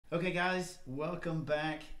Okay, guys, welcome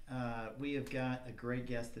back. We have got a great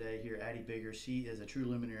guest today here, Addy Biggers. She is a true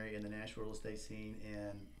luminary in the Nashville real estate scene,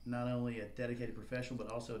 and not only a dedicated professional,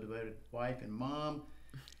 but also a devoted wife and mom.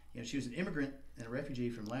 She was an immigrant and a refugee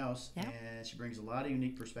from Laos, Yeah. and she brings a lot of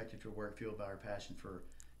unique perspective to her work, fueled by her passion for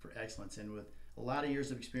excellence. And with a lot of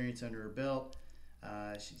years of experience under her belt,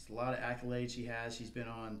 she's a lot of accolades she has. She's been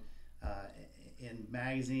on in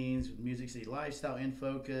magazines with Music City Lifestyle, In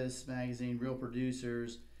Focus magazine, Real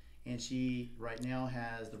Producers, and she right now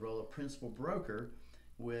has the role of principal broker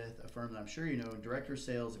with a firm that I'm sure you know, director of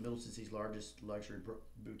sales at Middle Tennessee's largest luxury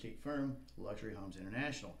boutique firm, Luxury Homes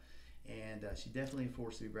International. And she definitely a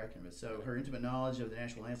force to be reckoned with. So her intimate knowledge of the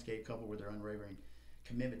national landscape, coupled with her unwavering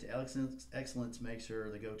commitment to excellence, makes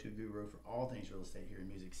her the go-to guru for all things real estate here in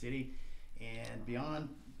Music City. And beyond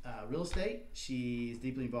real estate, she's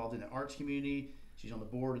deeply involved in the arts community. She's on the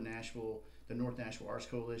board of the North Nashville Arts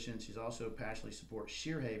Coalition. She's also passionately supports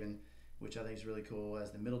Sheerhaven, which I think is really cool,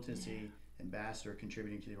 as the Middle Tennessee ambassador,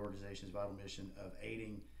 contributing to the organization's vital mission of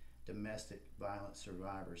aiding domestic violence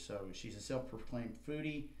survivors. So she's a self-proclaimed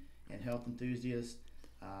foodie and health enthusiast.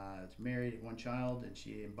 Is married, one child, and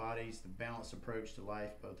she embodies the balanced approach to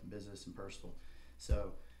life, both in business and personal.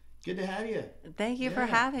 So good to have you. Thank you for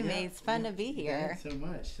having me. It's fun to be here. Thanks so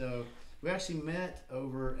much. So we actually met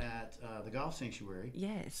over at the Golf Sanctuary.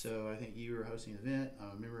 Yes. So I think you were hosting an event.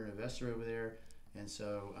 I remember an investor over there, and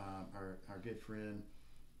so our good friend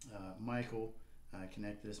Michael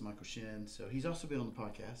connected us, Michael Shin. So he's also been on the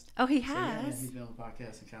podcast. Oh, he So, has? he's been on the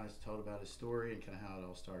podcast and kind of told about his story and kind of how it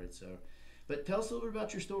all started. So, but tell us a little bit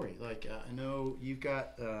about your story. Like I know you've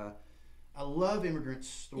got. I love immigrant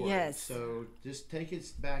stories. Yes. So just take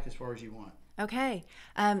it back as far as you want. Okay.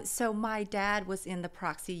 So my dad was in the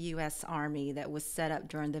proxy U.S. Army that was set up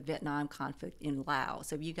during the Vietnam conflict in Laos.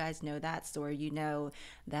 So if you guys know that story, you know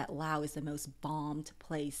that Laos is the most bombed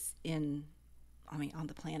place on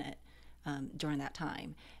the planet during that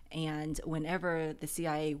time. And whenever the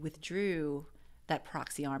CIA withdrew that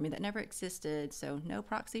proxy army that never existed, so no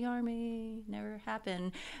proxy army, never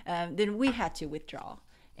happened, then we had to withdraw.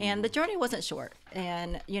 And the journey wasn't short.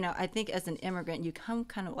 And, I think as an immigrant, you come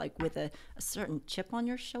kind of like with a certain chip on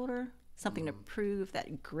your shoulder, something to prove,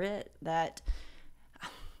 that grit, that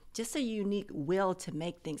just a unique will to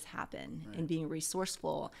make things happen, and being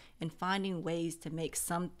resourceful and finding ways to make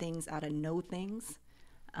some things out of no things.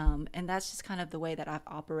 And that's just kind of the way that I've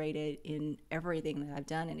operated in everything that I've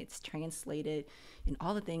done. And it's translated in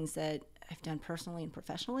all the things that I've done personally and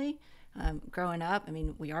professionally. Growing up,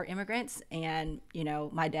 we are immigrants, and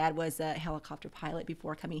my dad was a helicopter pilot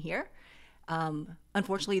before coming here.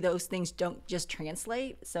 Unfortunately, those things don't just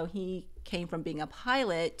translate. So he came from being a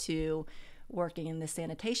pilot to working in the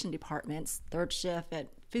sanitation departments, third shift at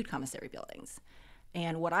food commissary buildings.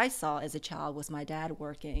 And what I saw as a child was my dad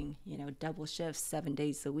working, double shifts, 7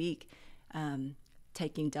 days a week,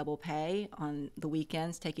 taking double pay on the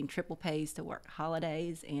weekends, taking triple pays to work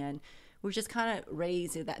holidays, and we're just kind of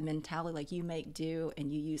raised with that mentality, like you make do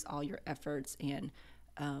and you use all your efforts, and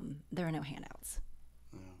there are no handouts.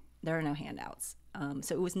 Yeah. There are no handouts.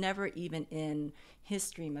 So it was never even in his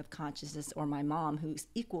stream of consciousness, or my mom, who's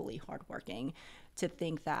equally hardworking, to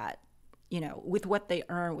think that, with what they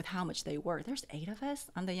earn, with how much they work, there's 8 of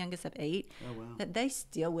us, I'm the youngest of 8, Oh, wow. that they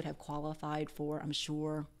still would have qualified for, I'm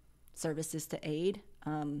sure, services to aid,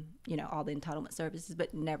 all the entitlement services,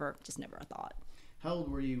 but never a thought. How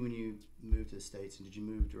old were you when you moved to the States, and did you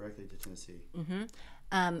move directly to Tennessee?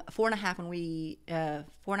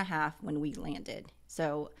 4.5 when we landed.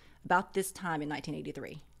 So about this time in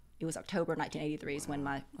 1983, it was October 1983 is when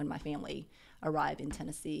my family arrived in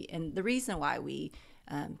Tennessee. And the reason why we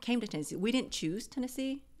came to Tennessee, we didn't choose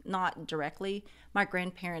Tennessee, not directly. My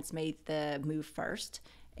grandparents made the move first,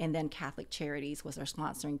 and then Catholic Charities was our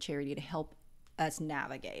sponsoring charity to help us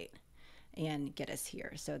navigate and get us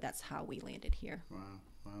here. So that's how we landed here. Wow.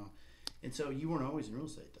 And so you weren't always in real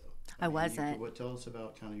estate, though. I wasn't. Tell us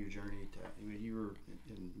about kind of your journey. You were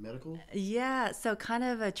in medical? Yeah, so kind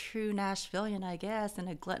of a true Nashvilleian, I guess, and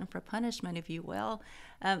a glutton for punishment, if you will.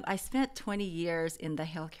 I spent 20 years in the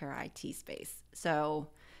healthcare IT space. So,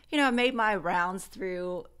 I made my rounds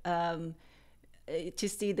through to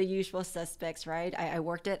see the usual suspects, right? I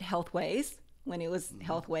worked at Healthways when it was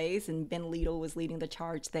Healthways, and Ben Liedel was leading the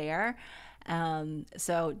charge there.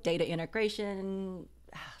 So data integration,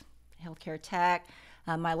 healthcare tech.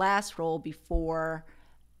 My last role before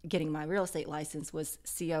getting my real estate license was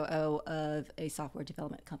COO of a software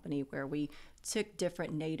development company, where we took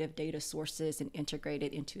different native data sources and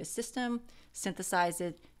integrated into a system, synthesized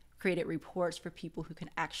it, created reports for people who can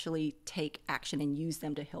actually take action and use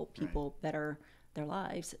them to help people better their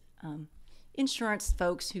lives. insurance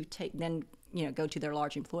folks who then go to their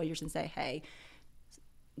large employers and say, hey,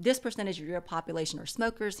 this percentage of your population are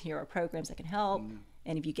smokers. Here are programs that can help.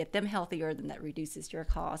 And if you get them healthier, then that reduces your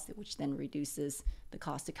cost, which then reduces the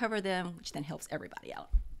cost to cover them, which then helps everybody out.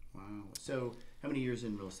 Wow. So how many years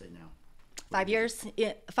in real estate now? 5 years.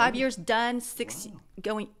 5 years done,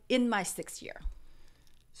 going in my 6th year.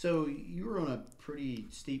 So you were on a pretty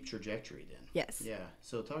steep trajectory then. Yes. Yeah.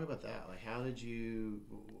 So talk about that. Like, how did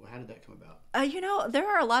that come about? There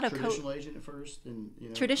are a lot of traditional agent at first, and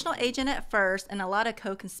traditional agent at first, and a lot of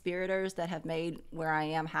co-conspirators that have made where I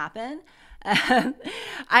am happen.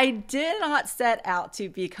 I did not set out to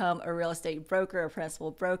become a real estate broker, a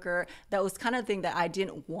principal broker. That was kind of the thing that I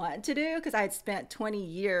didn't want to do because I had spent 20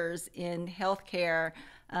 years in healthcare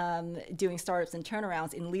doing startups and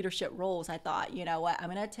turnarounds in leadership roles. I thought, you know what,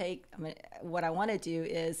 what I want to do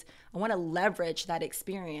is I want to leverage that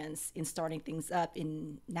experience in starting things up,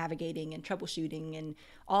 in navigating and troubleshooting and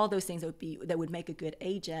all those things that would make a good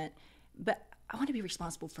agent. But I want to be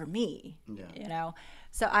responsible for me,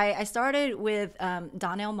 So I started with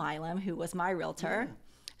Donnell Milam, who was my realtor. Yeah.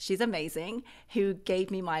 She's amazing, who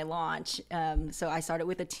gave me my launch. So I started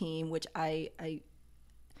with a team, which I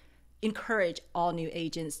encourage all new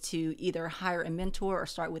agents to either hire a mentor or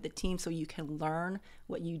start with a team so you can learn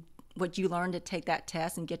what you learn to take that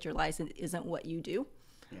test and get your license isn't what you do.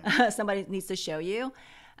 Yeah. Somebody needs to show you.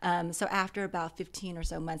 So after about 15 or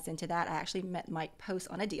so months into that, I actually met Mike Post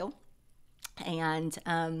on a deal. And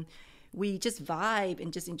we just vibe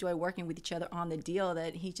and just enjoy working with each other on the deal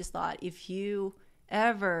that he just thought, if you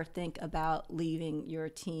ever think about leaving your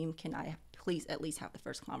team, can I please at least have the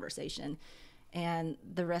first conversation? And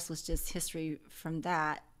the rest was just history from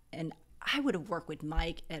that. And I would have worked with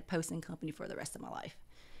Mike at Post & Company for the rest of my life.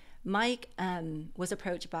 Mike was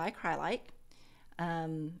approached by Crylike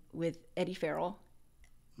with Eddie Farrell.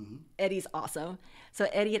 Mm-hmm. Eddie's awesome. So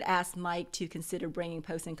Eddie had asked Mike to consider bringing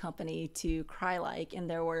Post & Company to Crylike, and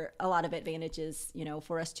there were a lot of advantages,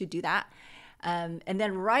 for us to do that. And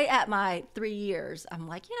then right at my 3 years, I'm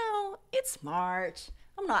like, it's March.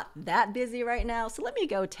 I'm not that busy right now, so let me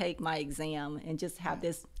go take my exam and just have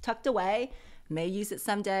this tucked away. May use it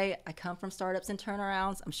someday. I come from startups and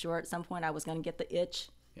turnarounds. I'm sure at some point I was going to get the itch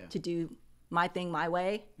to do my thing my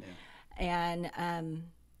way. Yeah. And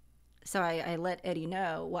so I let Eddie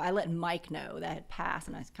know. Well, I let Mike know that I had passed,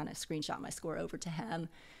 and I kind of screenshot my score over to him. And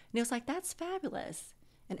he was like, that's fabulous.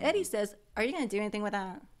 And Eddie says, are you going to do anything with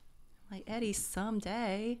that? I'm like, Eddie,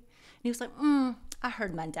 someday. And he was like, I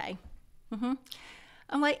heard Monday. Mm-hmm.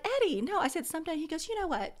 I'm like, Eddie, no. I said someday. He goes, you know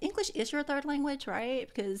what? English is your third language, right?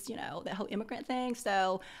 Because, that whole immigrant thing.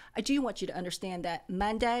 So I do want you to understand that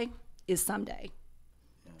Monday is someday.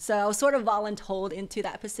 Yeah. So I was sort of voluntold into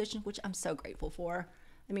that position, which I'm so grateful for.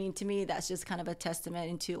 I mean, to me, that's just kind of a testament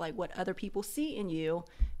into like what other people see in you.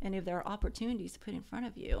 And if there are opportunities to put in front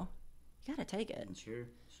of you, you got to take it. Sure.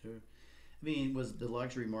 I mean, was the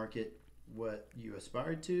luxury market what you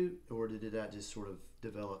aspired to, or did that just sort of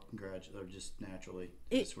develop gradually or just naturally?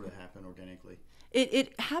 It sort of happened organically?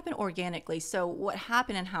 It happened organically. So what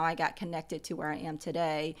happened and how I got connected to where I am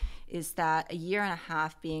today is that a year and a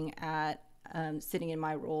half being at sitting in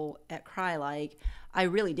my role at Crylike, I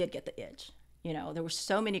really did get the itch. There were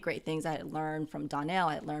so many great things I had learned from Donnell,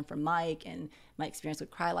 I had learned from Mike, and my experience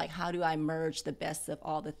with Crylike. How do I merge the best of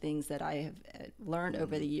all the things that I have learned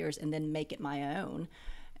over the years and then make it my own?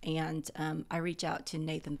 And I reach out to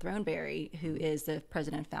Nathan Throneberry, who is the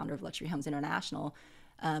president and founder of Luxury Homes International,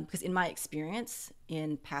 because in my experience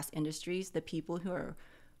in past industries, the people who are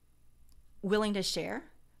willing to share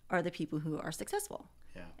are the people who are successful.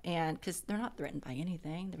 Yeah. And because they're not threatened by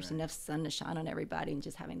anything. There's enough sun to shine on everybody, and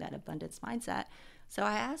just having that abundance mindset. So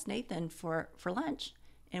I asked Nathan for lunch,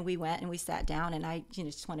 and we went and we sat down, and I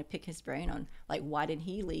just want to pick his brain on like, why did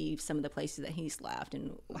he leave some of the places that he's left,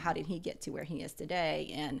 and how did he get to where he is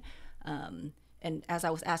today? And as I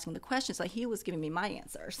was asking the questions, like, he was giving me my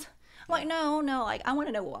answers. I'm like, no, like, I want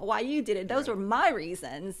to know why you did it. Those were my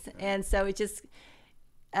reasons. And so it just,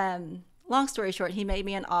 long story short, he made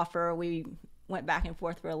me an offer. We went back and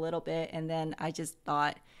forth for a little bit, and then I just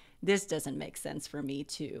thought, this doesn't make sense for me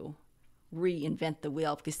to reinvent the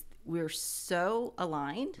wheel, because we're so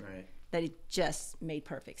aligned that it just made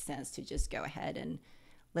perfect sense to just go ahead and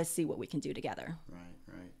let's see what we can do together.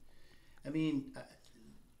 Right. I mean,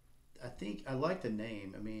 I think I like the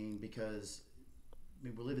name. I mean, because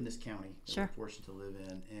we live in this county that we're fortunate to live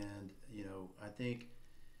in, and I think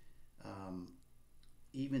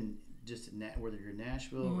even just whether you're in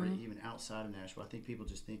Nashville or even outside of Nashville, I think people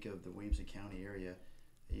just think of the Williamson County area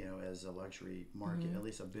as a luxury market, at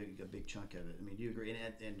least a big chunk of it. I mean, do you agree?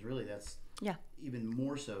 And really, that's Yeah. even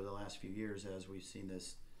more so the last few years as we've seen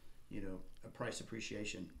this, a price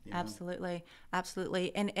appreciation. Absolutely,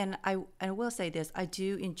 absolutely. And I will say this: I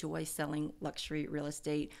do enjoy selling luxury real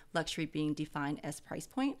estate. Luxury being defined as price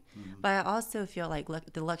point, but I also feel like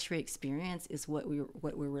the luxury experience is what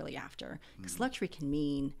we're really after. Because luxury can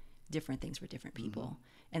mean different things for different people,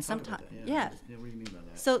 and sometimes Yeah. What do you mean by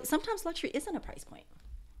that? So sometimes luxury isn't a price point.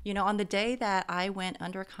 On the day that I went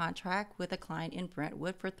under contract with a client in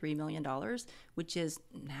Brentwood for $3 million, which is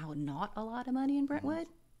now not a lot of money in Brentwood.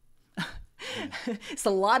 It's a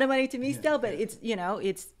lot of money to me still, but it's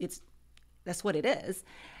that's what it is.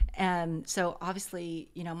 And so obviously,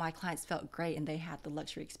 my clients felt great and they had the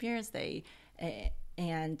luxury experience.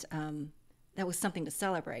 And that was something to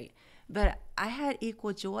celebrate. But I had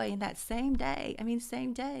equal joy in that same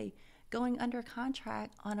day, going under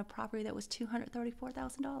contract on a property that was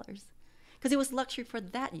 $234,000. Because it was luxury for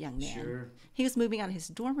that young man. Sure. He was moving out of his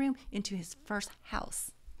dorm room into his first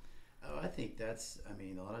house. Oh, I think that's,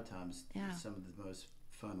 a lot of times some of the most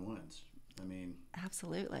fun ones.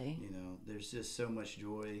 Absolutely. There's just so much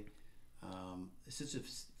joy. It's such a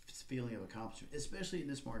feeling of accomplishment, especially in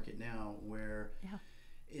this market now where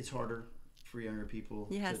it's harder for younger people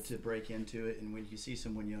to break into it. And when you see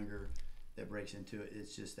someone younger that breaks into it,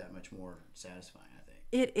 it's just that much more satisfying, I think.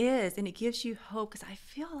 It is, and it gives you hope because I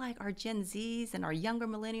feel like our Gen Zs and our younger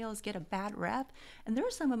millennials get a bad rep, and they're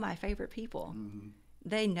some of my favorite people. Mm-hmm.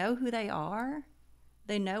 They know who they are.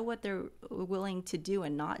 They know what they're willing to do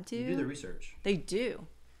and not do. You do the research. They do.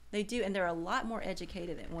 And they're a lot more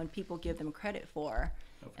educated than when people give them credit for.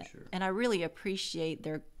 Oh, for sure. And I really appreciate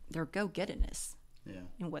their go-getterness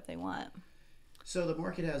in what they want. So the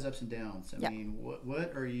market has ups and downs. Yep.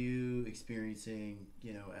 What are you experiencing,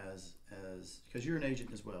 as because you're an agent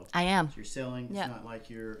as well. I am. So you're selling. It's not like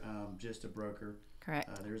you're just a broker. Correct.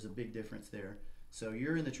 There's a big difference there. So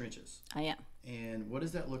you're in the trenches. I am. And what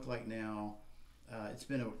does that look like now? It's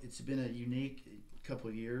been a unique couple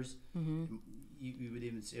of years. Mm-hmm. You would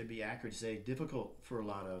even say it'd be accurate to say difficult for a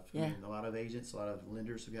lot of a lot of agents, a lot of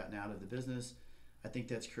lenders have gotten out of the business. I think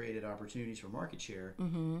that's created opportunities for market share.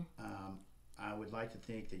 Mm-hmm. I would like to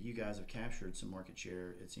think that you guys have captured some market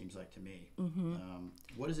share. It seems like to me. Mm-hmm.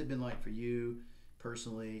 What has it been like for you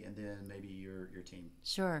personally, and then maybe your team?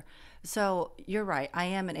 Sure. So you're right. I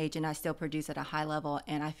am an agent. I still produce at a high level,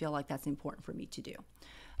 and I feel like that's important for me to do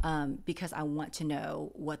because I want to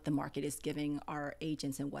know what the market is giving our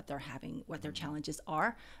agents and what they're having, what their challenges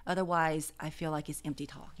are. Otherwise, I feel like it's empty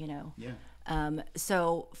talk, Yeah.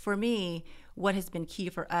 So for me, what has been key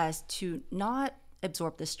for us to not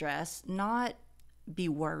absorb the stress, not be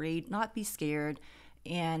worried, not be scared.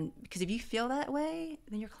 And because if you feel that way,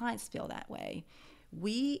 then your clients feel that way.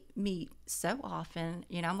 We meet so often,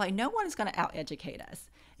 I'm like, no one is going to out-educate us.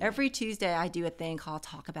 Every Tuesday, I do a thing called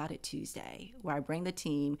Talk About It Tuesday, where I bring the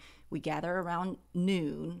team, we gather around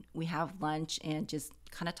noon, we have lunch and just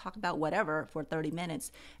kind of talk about whatever for 30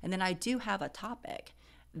 minutes. And then I do have a topic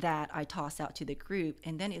that I toss out to the group,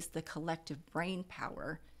 and then it's the collective brain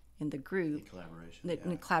power in the group.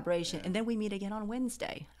 Collaboration. Yeah. And then we meet again on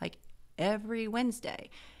Wednesday, like every Wednesday.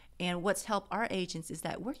 And what's helped our agents is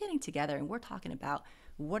that we're getting together and we're talking about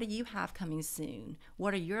what do you have coming soon?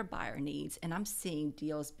 What are your buyer needs? And I'm seeing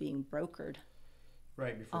deals being brokered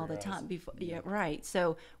right before all the eyes. time. Right.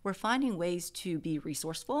 So we're finding ways to be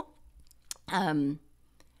resourceful. I'm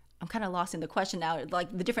kind of lost in the question now,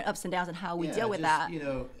 like the different ups and downs and how we deal with that.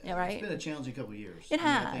 Right? It's been a challenging couple of years. It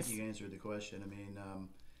has. I think you answered the question.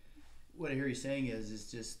 What I hear you saying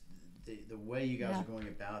is just the way you guys are going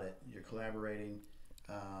about it. You're collaborating.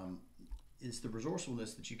 Is the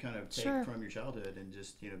resourcefulness that you kind of take from your childhood and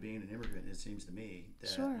just being an immigrant. It seems to me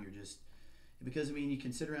that you're just because you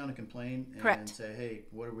can sit around and complain and say, hey,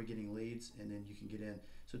 what are we getting leads, and then you can get in.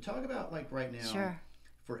 So talk about like right now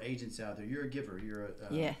for agents out there. You're a giver. You're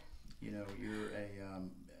you're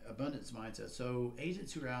a abundance mindset. So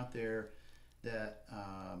agents who are out there that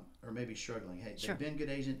are maybe struggling. Hey, they've been good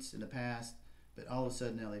agents in the past, but all of a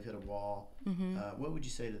sudden now they've hit a wall. Mm-hmm. What would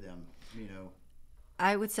you say to them?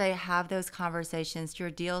 I would say have those conversations. Your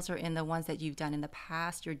deals are in the ones that you've done in the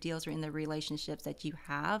past. Your deals are in the relationships that you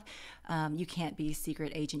have. You can't be a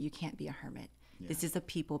secret agent. You can't be a hermit. Yeah. This is a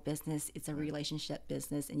people business. It's a relationship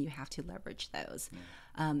business, and you have to leverage those.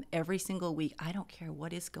 Yeah. Every single week, I don't care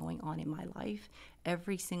what is going on in my life.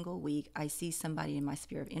 Every single week, I see somebody in my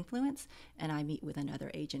sphere of influence, and I meet with another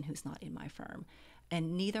agent who's not in my firm.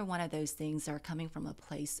 And neither one of those things are coming from a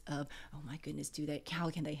place of, oh my goodness, how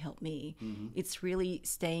can they help me? Mm-hmm. It's really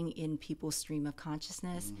staying in people's stream of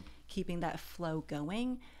consciousness, keeping that flow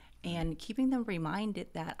going. and keeping them reminded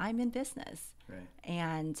that I'm in business. Right.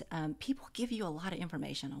 And people give you a lot of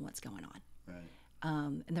information on what's going on. Right.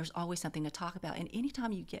 And there's always something to talk about. And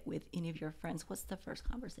anytime you get with any of your friends, what's the first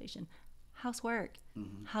conversation? How's work?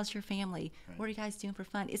 How's your family? Right. What are you guys doing for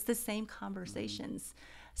fun? It's the same conversations.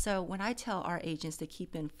 So when I tell our agents to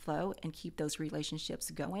keep in flow and keep those relationships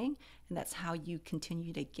going, and that's how you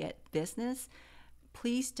continue to get business,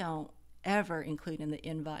 please don't ever include in the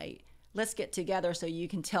invite, let's get together so you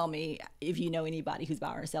can tell me if you know anybody who's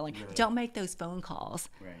buying or selling. Right. Don't make those phone calls,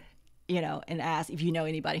 Right. And ask if you know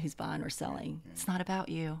anybody who's buying or selling. Right. It's not about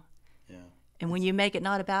you. Yeah. And when you make it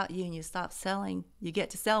not about you and you stop selling, you get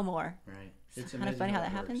to sell more. Right. It's kind of funny how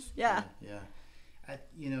that happens. Yeah.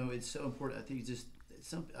 It's so important.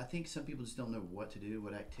 I think some people just don't know what to do,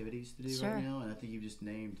 what activities to do Sure. right now. And I think you've just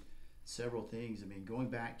named several things. I mean, going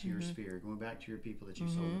back to your sphere, going back to your people that you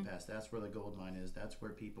sold in the past, that's where the gold mine is. That's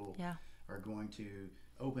where people are going to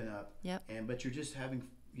open up. Yep. But you're just having,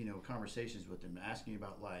 conversations with them, asking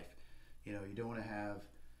about life. You don't want to have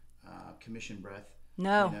commission breath.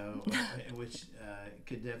 No. Which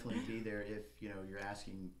could definitely be there if you're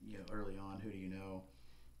asking early on, who do you know.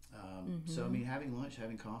 So I mean, having lunch,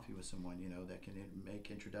 having coffee with someone that can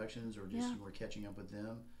make introductions, or just we're catching up with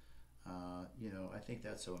them. I think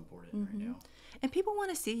that's so important right now. And people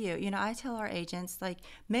want to see you. I tell our agents,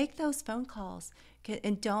 make those phone calls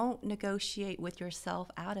and don't negotiate with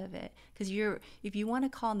yourself out of it. Because if you want to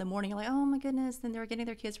call in the morning, you're like, oh my goodness, then they're getting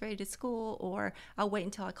their kids ready to school, or I'll wait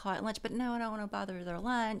until I call at lunch. But no, I don't want to bother their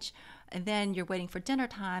lunch. And then you're waiting for dinner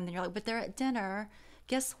time. Then you're like, but they're at dinner.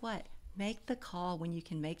 Guess what? Make the call when you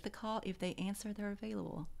can make the call. If they answer, they're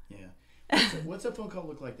available. Yeah. What's a phone call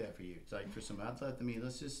look like that for you? It's like for some outlet. I mean,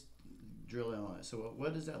 let's just drill in on it. So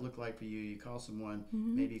what does that look like for you? You call someone,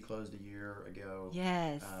 maybe you closed a year ago.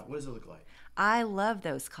 Yes. What does it look like? I love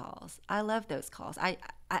those calls. I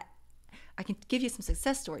can give you some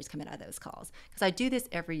success stories coming out of those calls, because I do this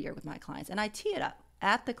every year with my clients, and I tee it up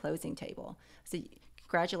at the closing table. So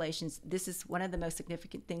congratulations, this is one of the most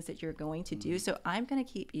significant things that you're going to do. So I'm going to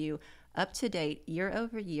keep you up to date year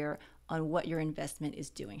over year on what your investment is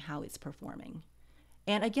doing, how it's performing.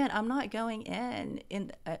 And again, I'm not going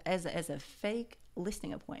in as a fake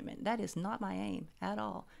listing appointment. That is not my aim at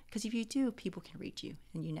all. Because if you do, people can reach you,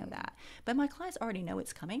 and you know that. But my clients already know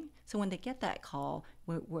it's coming. So when they get that call,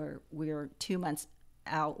 we're 2 months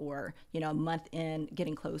out, or a month in,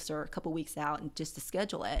 getting closer, a couple weeks out, and just to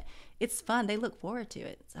schedule it, it's fun. They look forward to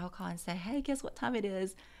it. So I'll call and say, hey, guess what time it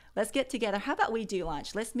is? Let's get together. How about we do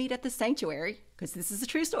lunch? Let's meet at the sanctuary, because this is a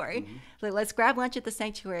true story. Let's grab lunch at the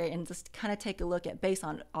sanctuary and just kind of take a look at, based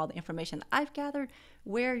on all the information that I've gathered,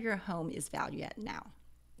 where your home is valued at now.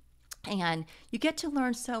 And you get to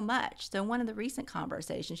learn so much. So one of the recent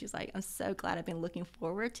conversations, she's like, I'm so glad I've been looking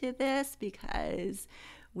forward to this, because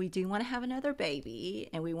we do want to have another baby,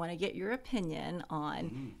 and we want to get your opinion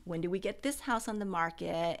on when do we get this house on the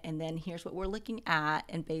market, and then here's what we're looking at,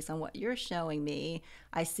 and based on what you're showing me,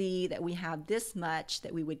 I see that we have this much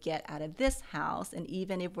that we would get out of this house, and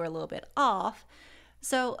even if we're a little bit off.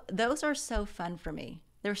 So those are so fun for me.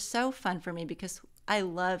 They're so fun for me because I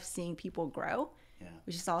love seeing people grow,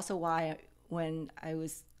 which is also why when I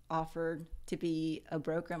was offered to be a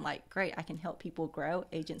broker, I'm like, great, I can help people grow,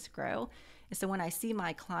 agents grow. And so when I see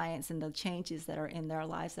my clients and the changes that are in their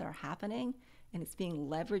lives that are happening, and it's being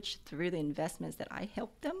leveraged through the investments that I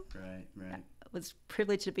helped them, I was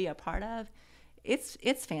privileged to be a part of, it's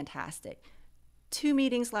fantastic. 2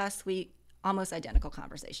 meetings last week, almost identical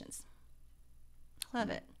conversations. Love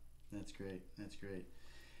it. That's great.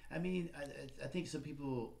 I mean, I think some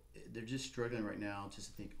people, they're just struggling right now just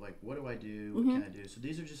to think, like, what do I do? What can I do? So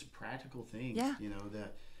these are just practical things,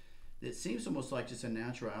 that it seems almost like just a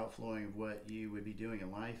natural outflowing of what you would be doing in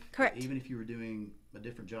life. Correct. Even if you were doing a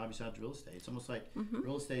different job besides real estate. It's almost like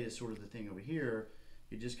real estate is sort of the thing over here.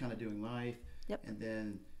 You're just kind of doing life. Yep. And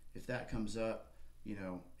then if that comes up,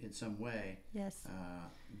 in some way,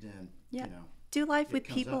 then, do life with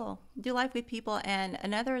people. Do life with people. And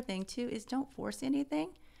another thing, too, is don't force anything.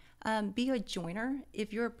 Be a joiner.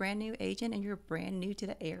 If you're a brand new agent and you're brand new to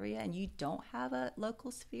the area and you don't have a local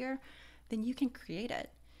sphere, then you can create it.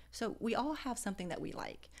 So we all have something that we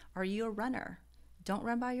like. Are you a runner? Don't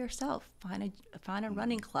run by yourself. Find a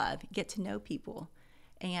running club. Get to know people.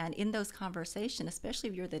 And in those conversations, especially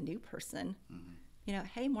if you're the new person,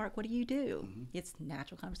 hey, Mark, what do you do? It's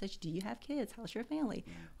natural conversation. Do you have kids? How's your family?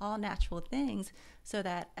 All natural things, so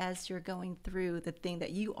that as you're going through the thing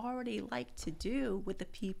that you already like to do with the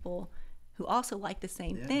people who also like the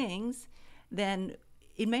same things, then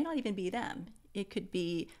it may not even be them. It could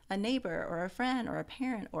be a neighbor or a friend or a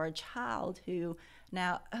parent or a child who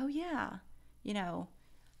now,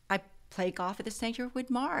 I play golf at the Sanctuary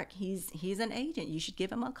with Mark. He's an agent. You should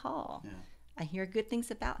give him a call. Yeah. I hear good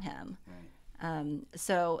things about him. Right.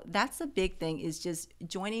 So that's a big thing, is just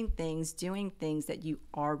joining things, doing things that you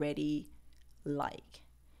already like,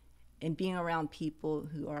 and being around people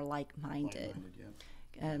who are like-minded.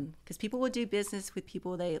 Yeah. Because people will do business with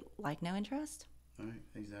people they like, know, and trust. All right,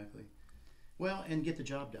 exactly. Well, and get the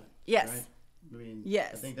job done. Yes. Right? I mean,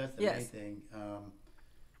 Yes. I think that's the main thing,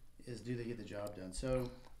 is do they get the job done?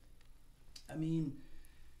 So, I mean,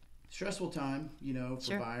 stressful time, for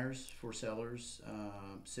Sure. buyers, for sellers,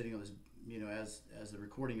 sitting on this, as the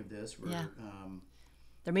recording of this, we're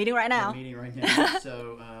They're meeting right now. we're meeting right now.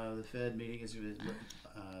 So the Fed meeting is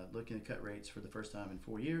looking to cut rates for the first time in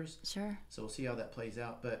 4 years. Sure. So we'll see how that plays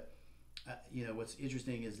out. But what's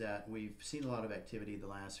interesting is that we've seen a lot of activity the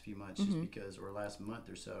last few months, or last month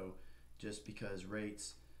or so, just because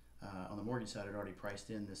rates on the mortgage side had already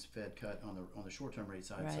priced in this Fed cut on the short-term rate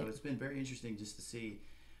side. Right. So it's been very interesting just to see,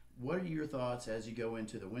 what are your thoughts as you go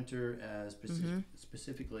into the winter, as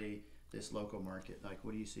specifically this local market? Like,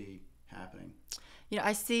 what do you see happening?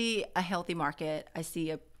 I see a healthy market. I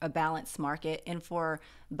see a balanced market. And for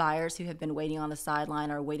buyers who have been waiting on the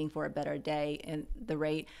sideline or waiting for a better day and the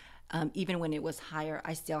rate, even when it was higher,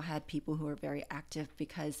 I still had people who were very active,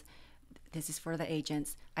 because this is for the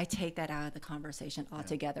agents. I take that out of the conversation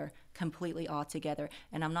altogether, completely altogether.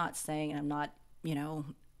 And I'm not saying, and I'm not,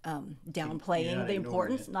 downplaying the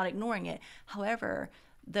importance, not ignoring it. However,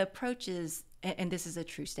 the approach is, and this is a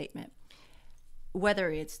true statement, whether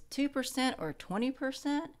it's 2% or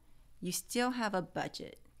 20%, you still have a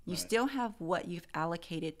budget. You still have what you've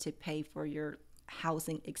allocated to pay for your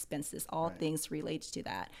housing expenses, all things related to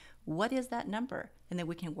that. What is that number? And then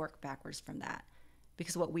we can work backwards from that.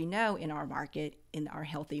 Because what we know in our market, in our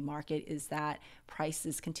healthy market, is that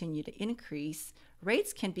prices continue to increase.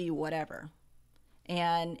 Rates can be whatever.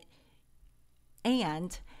 And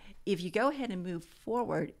if you go ahead and move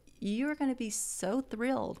forward, you're going to be so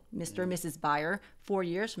thrilled, Mr. and Mrs. Buyer, 4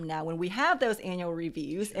 years from now, when we have those annual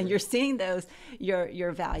reviews and you're seeing those,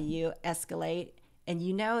 your value escalate, and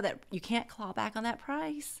you know that you can't claw back on that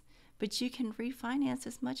price, but you can refinance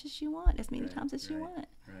as much as you want, as many times as you want.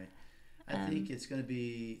 Right. I think it's going to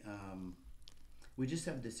be, we just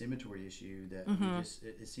have this inventory issue that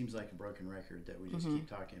it seems like a broken record that we just keep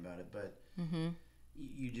talking about it, but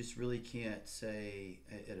you just really can't say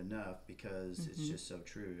it enough, because it's just so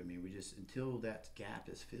true. I mean, until that gap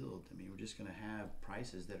is filled, we're just going to have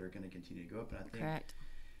prices that are going to continue to go up. And I think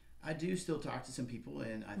I do still talk to some people,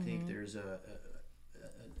 and I think there's a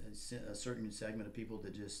certain segment of people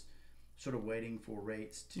that just sort of waiting for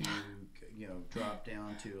rates to drop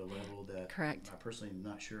down to a level that I personally am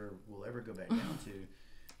not sure we'll ever go back down to.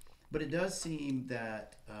 But it does seem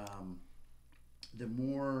that the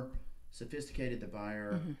more sophisticated the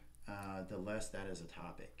buyer, the less that is a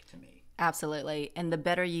topic to me. Absolutely. And the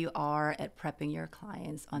better you are at prepping your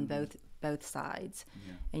clients on both sides.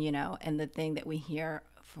 And and the thing that we hear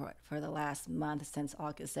for the last month, since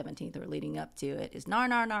August 17th or leading up to it, is nar,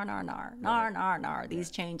 nar, nar, nar, nar, nar, nar, nar, these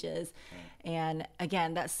changes. And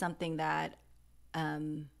again, that's something that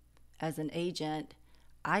as an agent,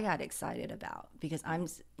 I got excited about, because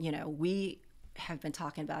we have been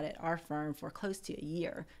talking about it, our firm, for close to a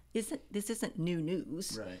year. This isn't new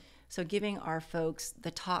news. Right. So giving our folks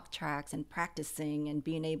the talk tracks and practicing and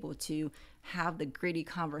being able to have the gritty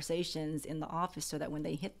conversations in the office, so that when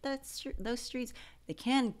they hit those streets, they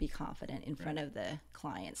can be confident in front of the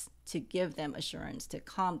clients, to give them assurance, to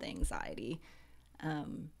calm the anxiety.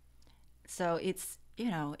 So it's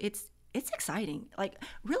exciting. Like,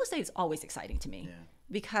 real estate is always exciting to me,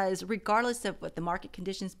 because regardless of what the market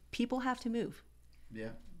conditions, people have to move. Yeah.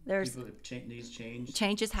 There's needs change.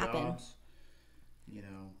 Changes happen. Jobs,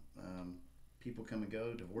 people come and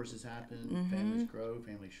go. Divorces happen. Families grow.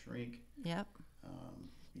 Families shrink. Yep.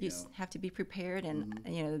 You have to be prepared, and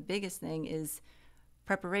the biggest thing is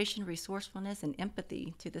preparation, resourcefulness, and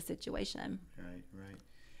empathy to the situation. Right.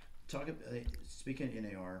 Speaking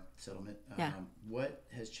of NAR settlement, what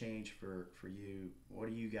has changed for you? What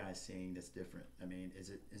are you guys seeing that's different? I mean, is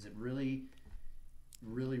it really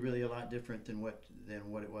a lot different than what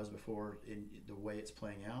it was before in the way it's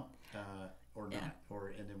playing out, or not?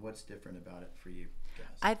 And then what's different about it for you guys?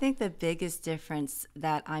 I think the biggest difference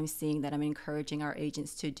that I'm seeing, that I'm encouraging our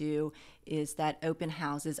agents to do, is that open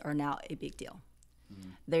houses are now a big deal.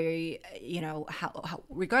 They,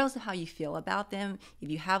 regardless of how you feel about them, if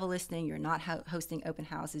you have a listing, you're not hosting open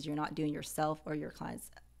houses, you're not doing yourself or your clients,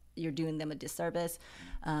 you're doing them a disservice.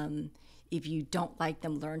 If you don't like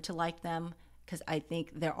them, learn to like them, because I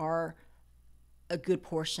think there are a good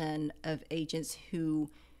portion of agents who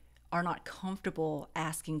are not comfortable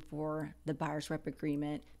asking for the buyer's rep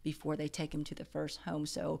agreement before they take them to the first home.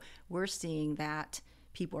 So we're seeing that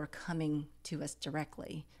people are coming to us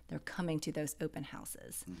directly. They're coming to those open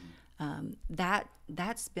houses.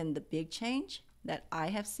 That's been the big change that I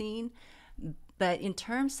have seen. But in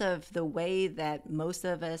terms of the way that most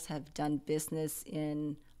of us have done business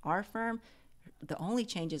in our firm, the only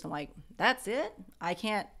change is I'm like, that's it? I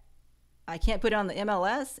can't put it on the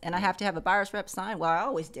MLS and I have to have a buyer's rep sign. Well, I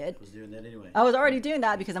always did. I was doing that anyway. I was already doing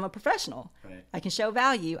that because I'm a professional. Right. I can show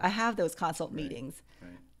value. I have those consult meetings. Right.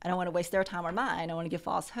 I don't want to waste their time or mine. I don't want to give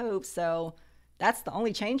false hope. So that's the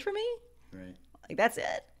only change for me. Right. Like, that's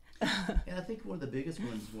it. And I think one of the biggest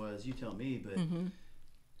ones was, you tell me, but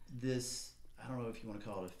this, I don't know if you want to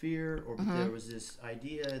call it a fear, or but there was this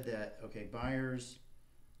idea that, okay, buyers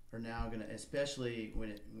are now going to, especially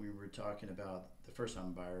when we were talking about the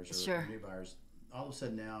first-time buyers or new buyers, all of a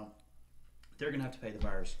sudden now they're going to have to pay the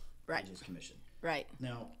buyer's agent's commission. Right.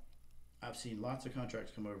 Now, I've seen lots of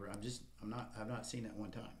contracts come over. I've not seen that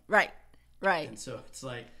one time. Right. And so it's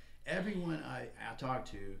like everyone I talk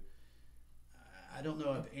to, I don't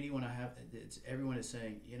know if anyone everyone is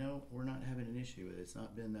saying, we're not having an issue with it. It's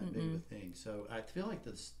not been that big of a thing. So I feel like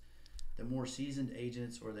the more seasoned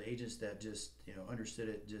agents, or the agents that just, understood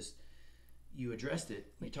it, you addressed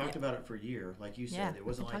it. You talked about it for a year, like you said. It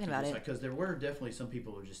wasn't like because there were definitely some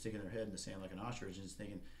people who were just sticking their head in the sand like an ostrich and just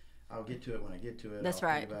thinking, I'll get to it when I get to it. That's I'll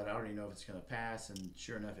right. think about it. I already know if it's going to pass, and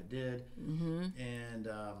sure enough, it did. And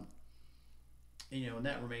and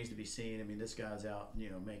that remains to be seen. I mean, this guy's out,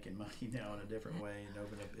 making money now in a different way, and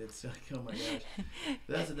open up. It's like, oh my gosh,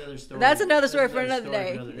 that's another story. That's another story for another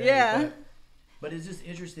day. Yeah. But it's just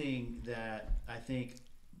interesting that I think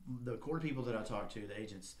the core people that I talk to, the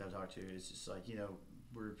agents that I talk to, it's just like,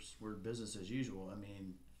 we're business as usual. I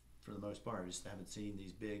mean, for the most part, I just haven't seen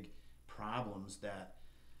these big problems that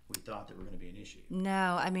we thought that were going to be an issue.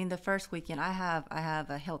 No, I mean, the first weekend I have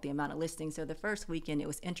a healthy amount of listings. So the first weekend it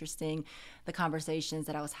was interesting, the conversations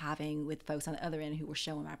that I was having with folks on the other end who were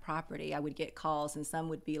showing my property. I would get calls, and some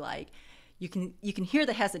would be like, you can hear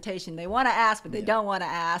the hesitation. They want to ask, but they don't want to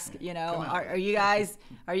ask. Are you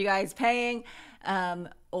guys paying?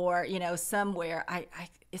 Or somewhere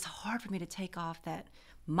it's hard for me to take off that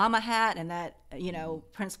mama hat and that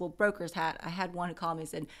principal broker's hat. I had one who called me and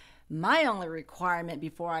said, my only requirement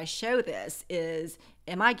before I show this is,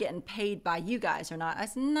 am I getting paid by you guys or not? I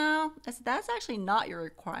said, no, that's actually not your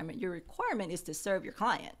requirement. Your requirement is to serve your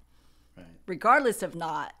client, regardless of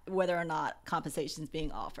whether or not compensation is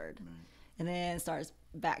being offered. And then starts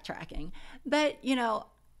backtracking. But,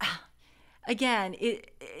 again,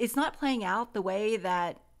 it's not playing out the way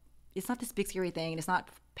that, it's not this big scary thing, and it's not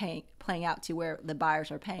playing out to where the buyers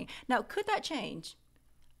are paying. Now, could that change?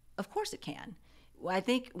 Of course it can. I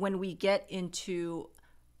think when we get into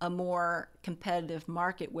a more competitive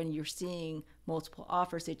market, when you're seeing multiple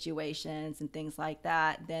offer situations and things like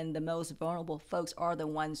that, then the most vulnerable folks are the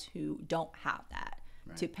ones who don't have that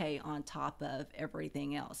to pay on top of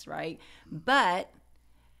everything else, right? But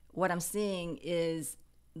what I'm seeing is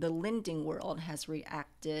the lending world has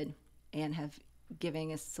reacted and have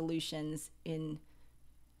given us solutions in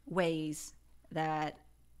ways that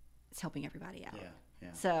it's helping everybody out. Yeah.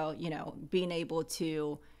 So, being able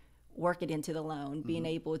to work it into the loan, being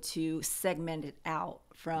able to segment it out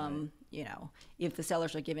from, if the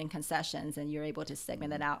sellers are giving concessions, and you're able to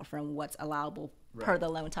segment it out from what's allowable per the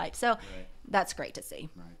loan type. So that's great to see.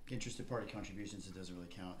 Right. Interested party contributions, it doesn't really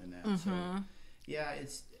count in that. So, yeah,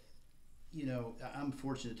 it's, I'm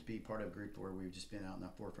fortunate to be part of a group where we've just been out in the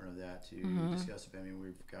forefront of that to discuss it. I mean,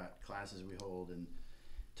 we've got classes we hold and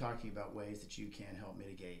talking about ways that you can help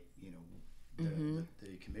mitigate,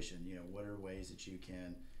 the commission. What are ways that you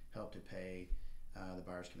can help to pay the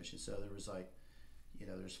buyer's commission? So there was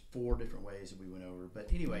there's 4 different ways that we went over. But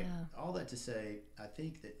anyway, all that to say, I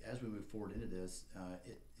think that as we move forward into this,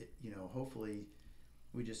 hopefully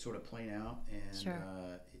we just sort of plane out, and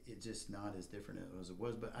it's just not as different as it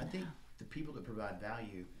was. But I think the people that provide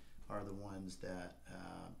value are the ones that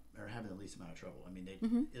are having the least amount of trouble. I mean,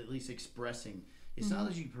 they at least expressing. It's not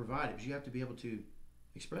that you provide it, but you have to be able to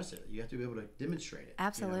express it. You have to be able to demonstrate it.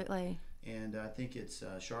 Absolutely. And I think it's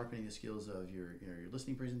sharpening the skills of your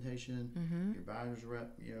listing presentation, your buyer's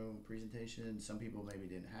rep, presentation. Some people maybe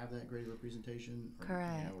didn't have that great of a presentation, or,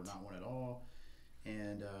 or not one at all.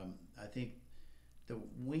 And I think the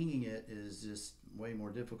winging it is just way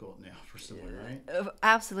more difficult now for someone, right?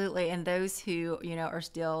 Absolutely. And those who are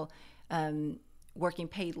still working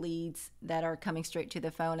paid leads that are coming straight to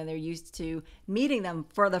the phone, and they're used to meeting them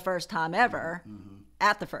for the first time ever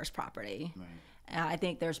at the first property. Right. I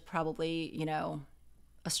think there's probably,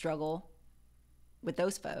 a struggle with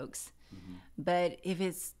those folks. But if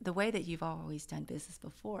it's the way that you've always done business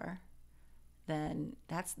before, then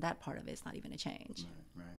that part of it's not even a change.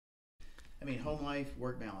 Right. I mean, home life,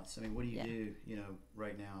 work balance. I mean, what do you do,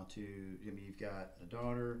 right now you've got a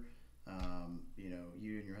daughter,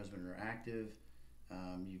 you and your husband are active,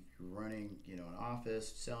 you're running, an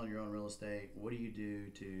office, selling your own real estate. What do you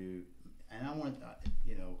do and I want,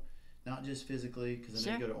 not just physically, because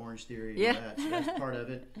I know you go to Orange Theory, so that's part of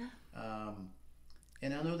it.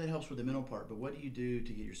 And I know that helps with the mental part, but what do you do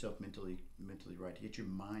to get yourself mentally right, to get your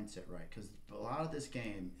mindset right? Because a lot of this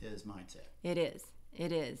game is mindset. It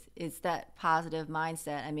is. It's that positive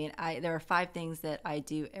mindset. I mean, there are 5 things that I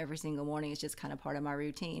do every single morning. It's just kind of part of my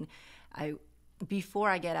routine. Before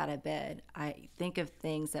I get out of bed, I think of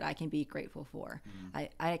things that I can be grateful for.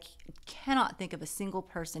 I cannot think of a single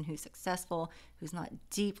person who's successful who's not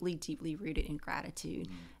deeply, deeply rooted in gratitude.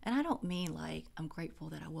 And I don't mean like I'm grateful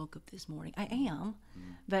that I woke up this morning. I am.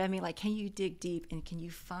 But I mean, like, can you dig deep and can you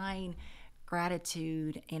find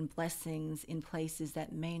gratitude and blessings in places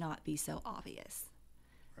that may not be so obvious?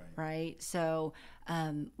 Right? So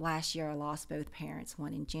last year I lost both parents,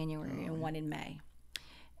 one in January and one in May.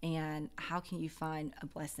 And how can you find a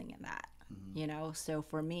blessing in that? So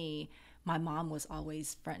for me, my mom was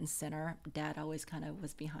always front and center. Dad always kind of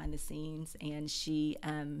was behind the scenes, and she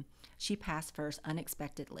passed first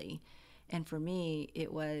unexpectedly. And for me,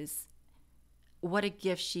 it was what a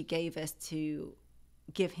gift she gave us to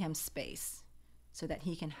give him space so that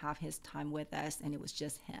he can have his time with us, and it was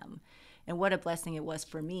just him. And what a blessing it was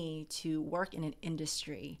for me to work in an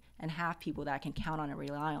industry and have people that I can count on and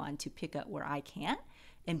rely on to pick up where I can't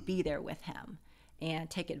and be there with him and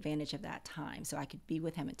take advantage of that time so I could be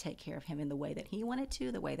with him and take care of him in the way that he wanted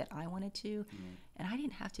to, the way that I wanted to. And I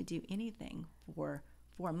didn't have to do anything for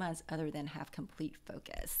 4 months other than have complete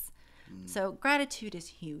focus. So gratitude is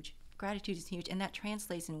huge. And that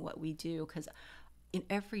translates in what we do, because in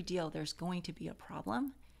every deal there's going to be a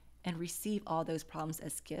problem, and receive all those problems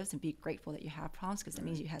as gifts and be grateful that you have problems, because that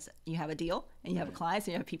means you have a deal and you have clients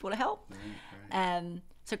and you have people to help.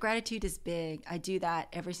 So gratitude is big. I do that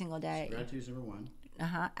every single day. So gratitude is number 1.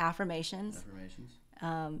 Affirmations.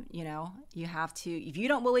 You have to, if you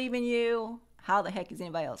don't believe in you, how the heck is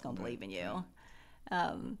anybody else going to believe in you?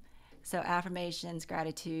 So affirmations,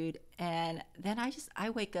 gratitude, and then I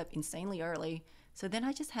wake up insanely early. So then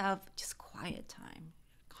I just have quiet time,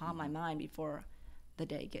 calm my mind before the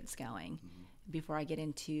day gets going, before I get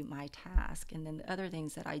into my task. And then the other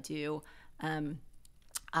things that I do,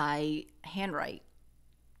 I handwrite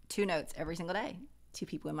 2 notes every single day to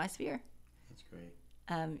people in my sphere. That's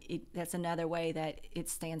great. That's another way that it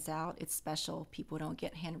stands out. It's special. People don't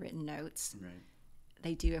get handwritten notes. Right.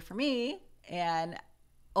 They do it for me. And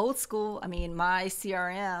old school, I mean, my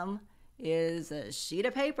CRM is a sheet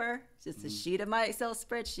of paper, just a sheet of my Excel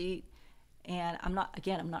spreadsheet. And I'm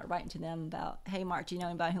not writing to them about, hey, Mark, do you know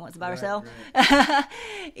anybody who wants to buy or sell? Right.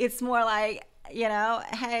 It's more like,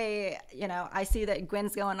 hey, I see that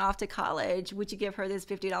Gwen's going off to college. Would you give her this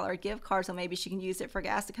 $50 gift card so maybe she can use it for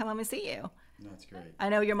gas to come home and see you? That's great. I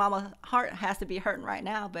know your mama's heart has to be hurting right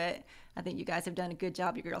now, but I think you guys have done a good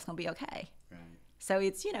job. Your girl's going to be okay. Right. So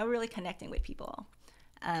it's, really connecting with people.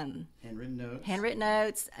 Handwritten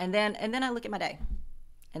notes. And then I look at my day.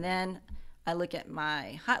 And then I look at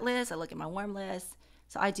my hot list. I look at my warm list.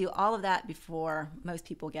 So I do all of that before most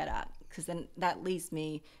people get up, because then that leaves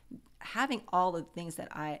me having all the things that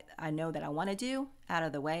I know that I want to do out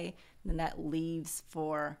of the way. Then that leaves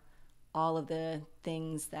for all of the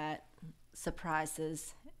things that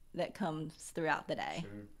surprises that comes throughout the day.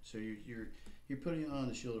 So you're putting on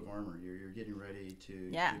the shield of armor. You're getting ready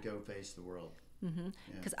to go face the world.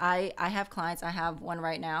 Because I have clients. I have one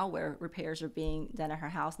right now where repairs are being done at her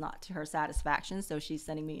house, not to her satisfaction, so she's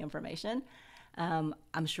sending me information.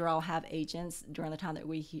 I'm sure I'll have agents during the time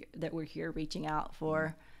that we're here reaching out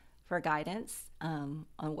for guidance on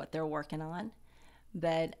what they're working on.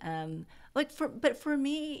 But for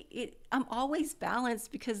me, I'm always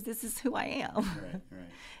balanced, because this is who I am. Right.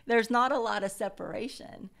 There's not a lot of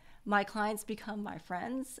separation. My clients become my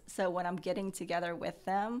friends, so when I'm getting together with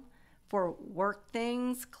them for work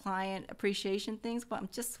things, client appreciation things, but I'm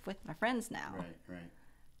just with my friends now. Right.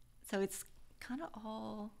 So it's kind of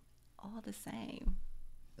all the same.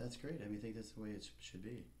 That's great. I mean, I think that's the way it should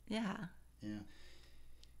be. Yeah.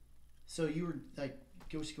 So you were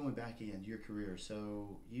just going back into your career.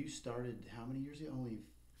 So you started how many years ago? Only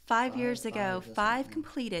 5 years ago. 5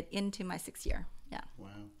 completed into my 6th year. Yeah. Wow.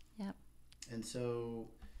 Yep. And so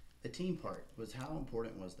the team part was, how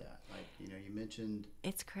important was that? Like, you mentioned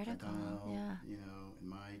It's critical. Donnell, Yeah. And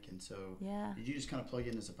Mike, and so Yeah. did you just kind of plug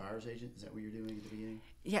in as a buyer's agent? Is that what you're doing at the beginning?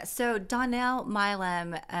 Yeah. So Donnell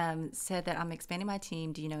Milam said that I'm expanding my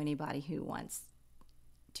team. Do you know anybody who wants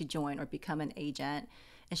to join or become an agent?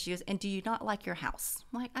 And she goes, and do you not like your house?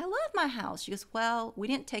 I'm like, I love my house. She goes, well, we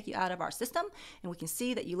didn't take you out of our system, and we can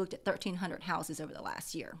see that you looked at 1,300 houses over the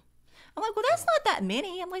last year. I'm like, well, that's not that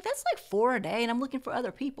many. I'm like, that's like 4 a day, and I'm looking for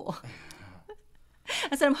other people.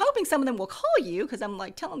 I said, I'm hoping some of them will call you, because I'm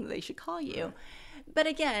like telling them they should call you. Right. But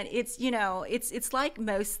again, it's like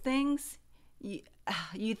most things.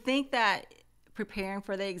 You think that preparing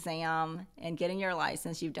for the exam and getting your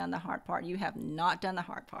license, you've done the hard part. You have not done the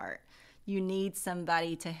hard part. You need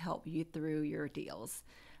somebody to help you through your deals,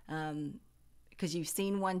 because you've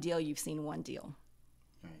seen one deal,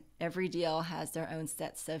 Right. Every deal has their own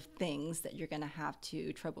sets of things that you're going to have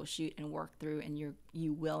to troubleshoot and work through, and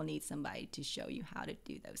you will need somebody to show you how to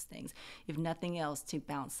do those things. If nothing else, to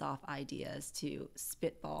bounce off ideas, to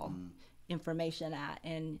spitball information at,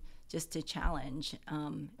 and just to challenge,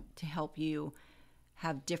 to help you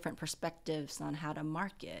have different perspectives on how to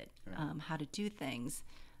market, Right. how to do things,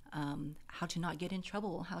 how to not get in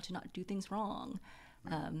trouble, how to not do things wrong.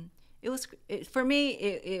 Right. For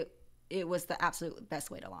me, it was the absolute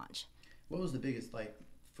best way to launch. What was the biggest, like,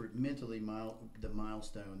 for mentally the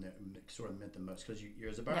milestone that sort of meant the most? Because you're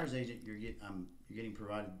as a buyer's agent, you're getting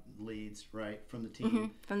provided leads, right, from the team. Mm-hmm,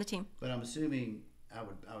 from the team. But I'm assuming, I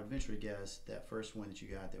would venture to guess that first one that you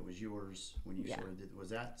got that was yours when you sort of did, was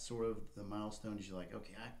that sort of the milestone? Did you like,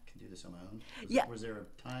 okay, I can do this on my own? Was there a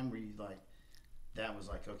time where you like, that was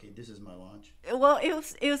like, okay, this is my launch? Well, it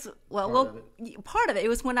was part of it. It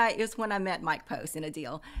was when I met Mike Post in a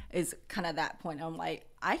deal. Is kind of that point. I'm like,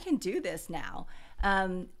 I can do this now.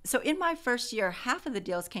 So in my first year, half of the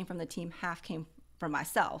deals came from the team, half came from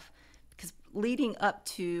myself, because leading up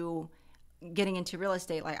to getting into real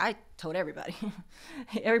estate, like, I told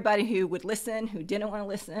everybody who would listen, who didn't want to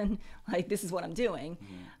listen, like, this is what I'm doing.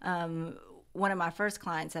 One of my first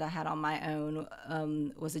clients that I had on my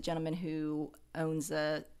own was a gentleman who owns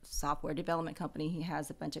a software development company. He has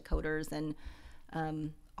a bunch of coders and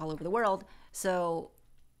all over the world. So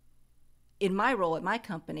in my role at my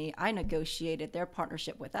company, I negotiated their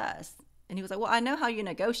partnership with us. And he was like, well, I know how you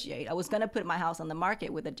negotiate. I was going to put my house on the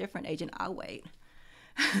market with a different agent. I'll wait.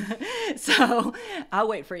 So I'll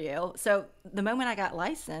wait for you. So the moment I got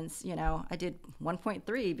licensed, I did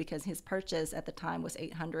 1.3 because his purchase at the time was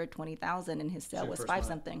 820,000 and his sale was 5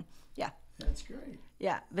 something. Yeah. That's great.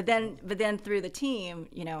 Yeah. But then through the team,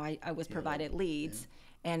 I was provided leads,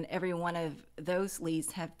 and every one of those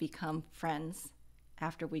leads have become friends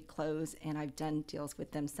after we close, and I've done deals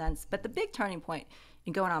with them since. But the big turning point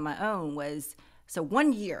in going on my own was, so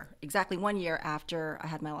exactly 1 year after I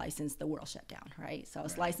had my license, the world shut down, right? So I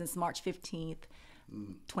was licensed March 15th,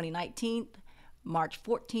 2019, March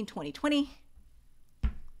 14th, 2020.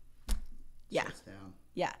 Yeah. Shuts down.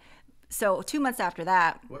 Yeah. So 2 months after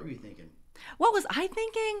that. What were you thinking? What was I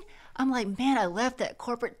thinking? I'm like, man, I left that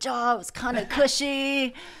corporate job. It was kind of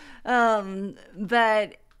cushy.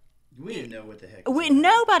 But we didn't know what the heck.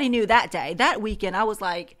 Nobody knew that day. That weekend, I was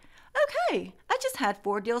like, okay, I just had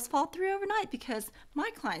 4 deals fall through overnight because my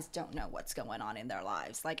clients don't know what's going on in their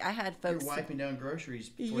lives. Like, I had folks. You're wiping down groceries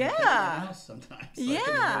before you come to the house sometimes. Like, in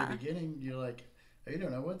the very beginning, you're like, you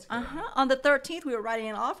don't know what's going on. On the 13th, we were writing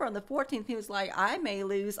an offer. On the 14th, he was like, I may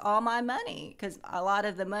lose all my money because a lot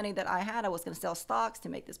of the money that I had, I was going to sell stocks to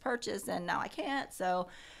make this purchase, and now I can't. So,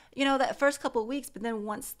 that first couple of weeks, but then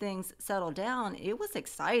once things settled down, it was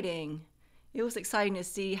exciting. It was exciting to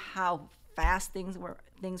see how fast things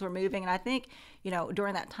were moving. And I think,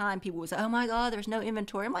 during that time, people would say, oh my God, there's no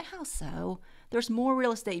inventory. I'm like, how so? There's more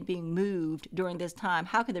real estate being moved during this time.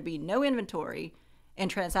 How could there be no inventory and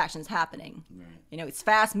transactions happening? Right. It's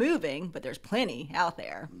fast moving, but there's plenty out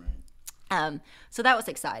there. Right. So that was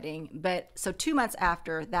exciting. But so 2 months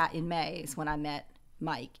after that, in May, is when I met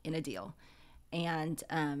Mike in a deal. And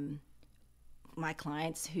my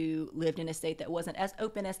clients who lived in a state that wasn't as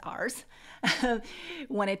open as ours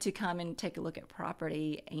wanted to come and take a look at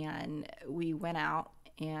property. And we went out,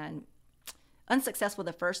 and unsuccessful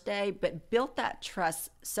the first day, but built that trust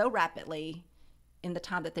so rapidly in the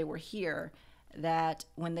time that they were here that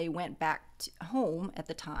when they went back home at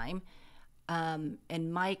the time,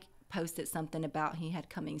 and Mike posted something about he had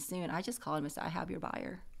coming soon, I just called him and said, I have your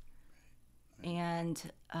buyer. Right. And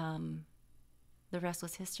the rest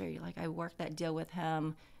was history. Like, I worked that deal with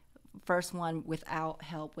him, first one without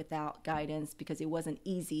help, without guidance, because it wasn't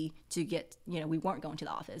easy to get, we weren't going to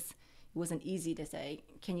the office. It wasn't easy to say,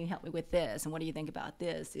 can you help me with this? And what do you think about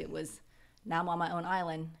this? It was, now I'm on my own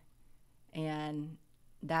island. And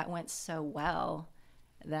that went so well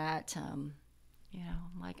that, I'm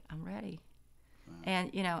like, I'm ready. Wow.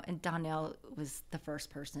 And, and Donnell was the first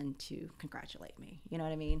person to congratulate me. You know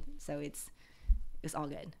what I mean? So it's all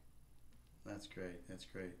good. That's great. That's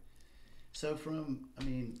great. So from,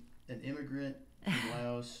 an immigrant from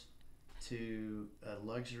Laos to a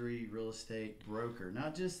luxury real estate broker,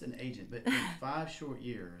 not just an agent, but in 5 short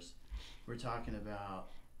years, we're talking about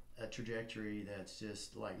a trajectory that's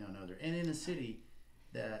just like none other. And in a city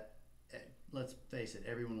that, let's face it,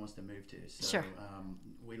 everyone wants to move to. So, sure.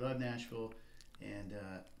 We love Nashville, and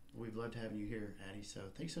we've loved having you here, Addy. So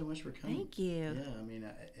thanks so much for coming. Thank you.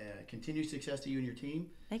 Yeah, continued success to you and your team.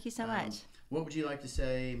 Thank you so much. What would you like to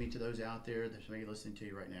say, to those out there that's maybe listening to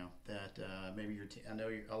you right now, that maybe I know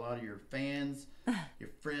a lot of your fans, your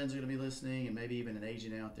friends are going to be listening, and maybe even an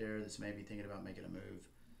agent out there that's maybe thinking about making a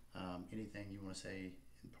move. Anything you want to say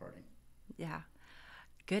in parting? Yeah.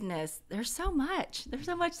 Goodness, there's so much. There's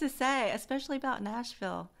so much to say, especially about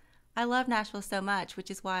Nashville. I love Nashville so much,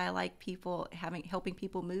 which is why I like helping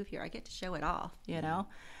people move here. I get to show it off, you know.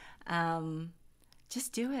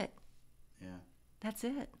 Just do it. Yeah. That's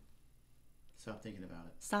it. Stop thinking about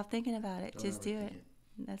it. Stop thinking about it. Don't Just do overthink it.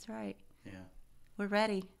 That's right. Yeah. We're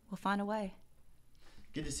ready. We'll find a way.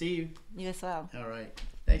 Good to see you. You as well. All right.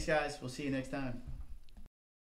 Thanks, guys. We'll see you next time.